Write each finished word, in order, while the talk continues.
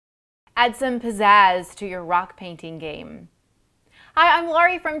Add some pizzazz to your rock painting game. Hi, I'm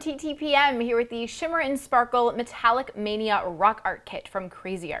Laurie from TTPM here with the Shimmer and Sparkle Metallic Mania Rock Art Kit from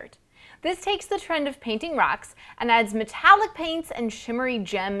Cra-Z-Art. This takes the trend of painting rocks and adds metallic paints and shimmery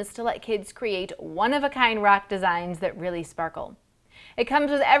gems to let kids create one-of-a-kind rock designs that really sparkle. It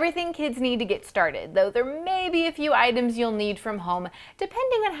comes with everything kids need to get started, though there may be a few items you'll need from home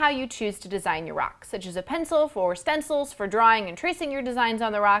depending on how you choose to design your rocks, such as a pencil for stencils for drawing and tracing your designs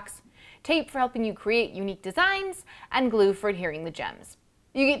on the rocks, tape for helping you create unique designs, and glue for adhering the gems.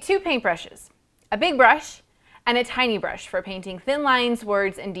 You get 2 paintbrushes, a big brush and a tiny brush for painting thin lines,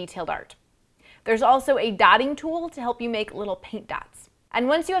 words, and detailed art. There's also a dotting tool to help you make little paint dots. And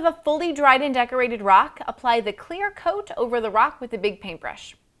once you have a fully dried and decorated rock, apply the clear coat over the rock with a big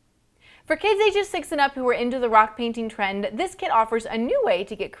paintbrush. For kids ages 6 and up who are into the rock painting trend, this kit offers a new way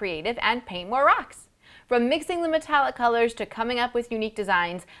to get creative and paint more rocks. From mixing the metallic colors to coming up with unique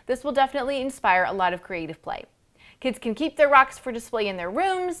designs, this will definitely inspire a lot of creative play. Kids can keep their rocks for display in their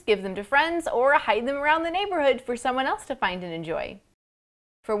rooms, give them to friends, or hide them around the neighborhood for someone else to find and enjoy.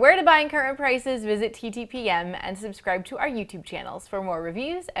 For where to buy and current prices, visit TTPM and subscribe to our YouTube channels for more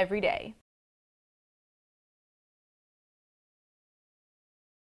reviews every day.